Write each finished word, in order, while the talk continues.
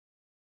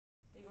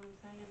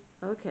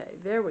Okay,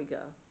 there we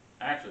go.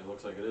 Actually, it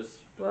looks like it is.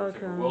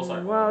 Welcome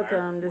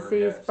to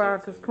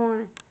seasparkles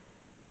corner.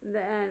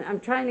 And I'm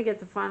trying to get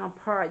the final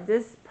part.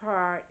 This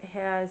part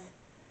has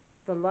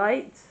the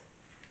lights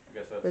I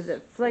guess that's with the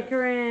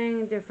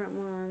flickering, different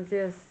ones.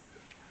 This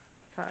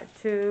part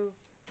 2,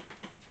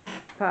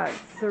 part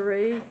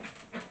 3.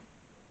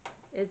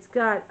 It's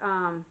got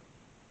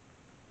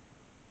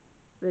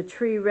the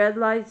tree red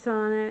lights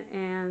on it,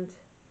 and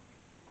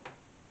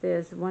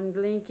there's one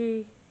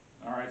blinky.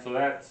 All right, so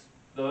that's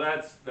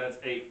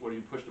 8. What do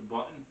you push the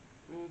button?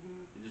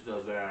 It just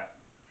does that.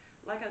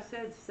 Like I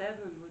said, 7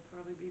 would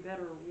probably be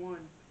better, or 1.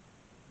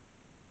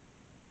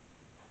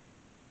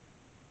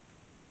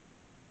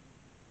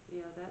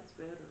 Yeah, that's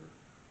better.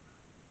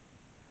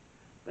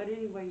 But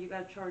anyway, you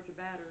got to charge a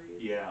battery.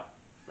 Yeah.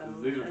 So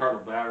these are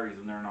chargeable batteries,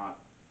 and they're not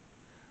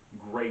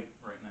great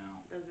right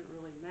now. Doesn't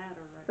really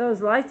matter right Those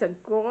now. lights are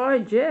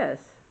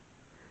gorgeous.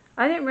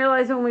 I didn't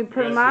realize when we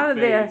put them out of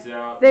there,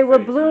 out, they were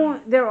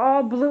blue. They're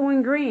all blue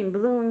and green,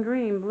 blue and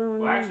green, blue and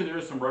green. Well, actually, there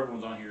is some red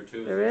ones on here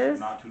too. There is?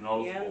 Not too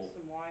noticeable. Yeah,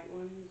 some white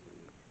ones.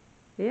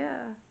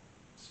 Yeah.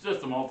 It's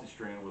just a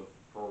multi-strand with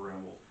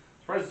programmable.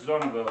 Surprised it's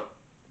don't have a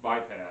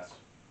bypass.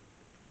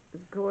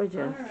 It's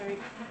gorgeous. All right.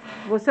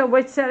 Well, so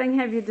which setting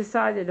have you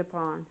decided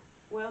upon?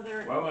 Well, What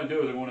I'm going to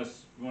do is I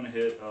want to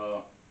hit.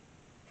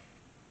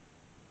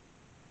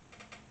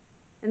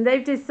 And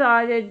they've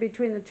decided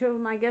between the two of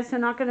them, I guess they're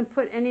not going to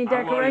put any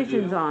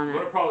decorations on it. I'm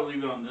going to probably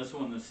leave it on this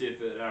one and see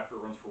if after it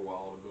runs for a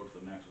while, it'll go to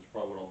the next. That's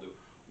probably what I'll do.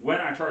 When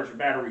I charge the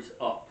batteries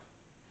up.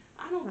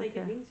 I don't think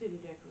it needs any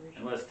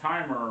decoration. Unless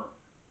timer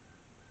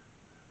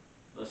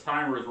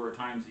is where it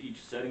times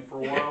each setting for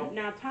a while.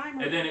 Now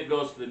timer. And then it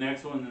goes to the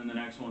next one, then the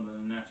next one,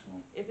 then the next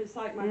one. If it's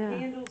like my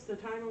candles, the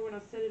timer when I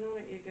set it on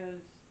it, it goes,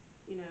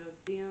 you know,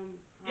 dim,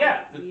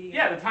 hot,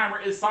 medium. The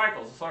timer is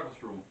cycles. It cycles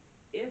through them.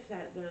 If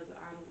that does,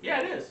 I don't.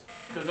 Yeah, it is.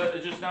 Because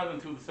it just does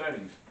into the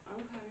settings.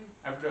 Okay.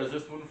 After it does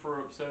this one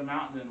for a set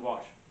amount, and then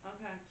watch.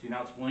 Okay. See,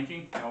 now it's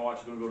blinking. Now watch,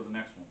 it's going to go to the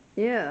next one.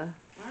 Yeah.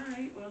 All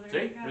right. Well, there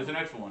See? you go. Here's the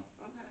next one.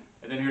 Okay.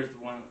 And then here's the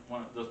one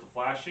that does the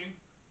flashing.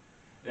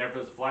 And after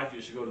it does the flashing,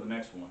 it should go to the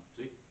next one.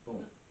 See?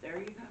 Boom. There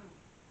you go.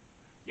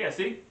 Yeah,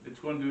 see? It's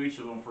going to do each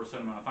of them for a set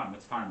amount of time.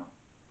 It's timer.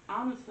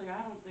 Honestly,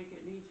 I don't think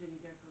it needs any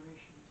decorations.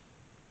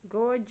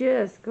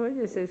 Gorgeous,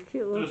 gorgeous. It's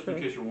cute little Just in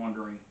case you're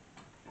wondering.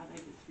 I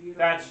think it's beautiful.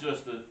 That's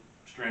just the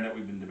strand that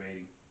we've been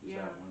debating.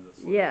 Yeah.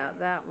 Yeah,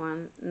 that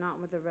one. Not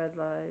with the red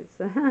lights.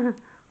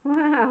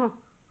 Wow.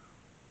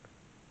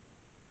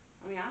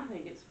 I mean, I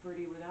think it's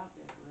pretty without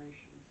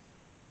decorations.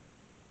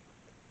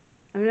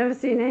 I've never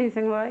seen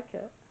anything like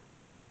it.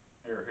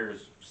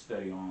 Here's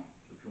steady on.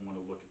 If you want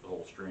to look at the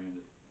whole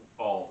strand,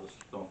 all of the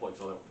snowflakes,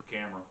 all that with the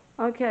camera.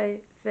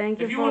 Okay, thank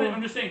you.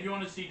 I'm just saying, if you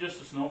want to see just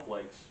the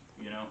snowflakes,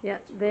 you know.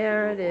 Yep,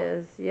 there it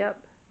is.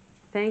 Yep.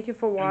 Thank you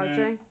for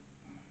watching.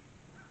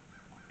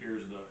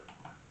 Here's the.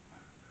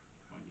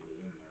 I'll get it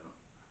in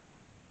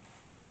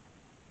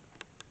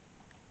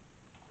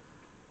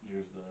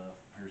there.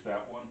 Here's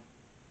that one,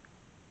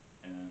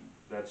 and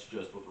that's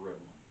just with the red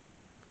one.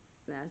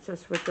 That's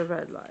just with the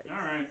red lights. All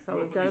right.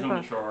 So we've got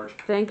to charge.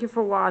 Thank you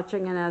for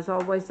watching, and as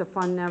always, the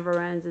fun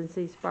never ends in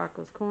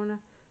seasparkles corner.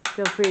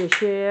 Feel free to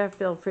share.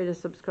 Feel free to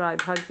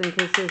subscribe. Hugs and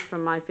kisses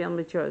from my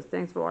family chores.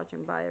 Thanks for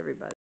watching. Bye, everybody.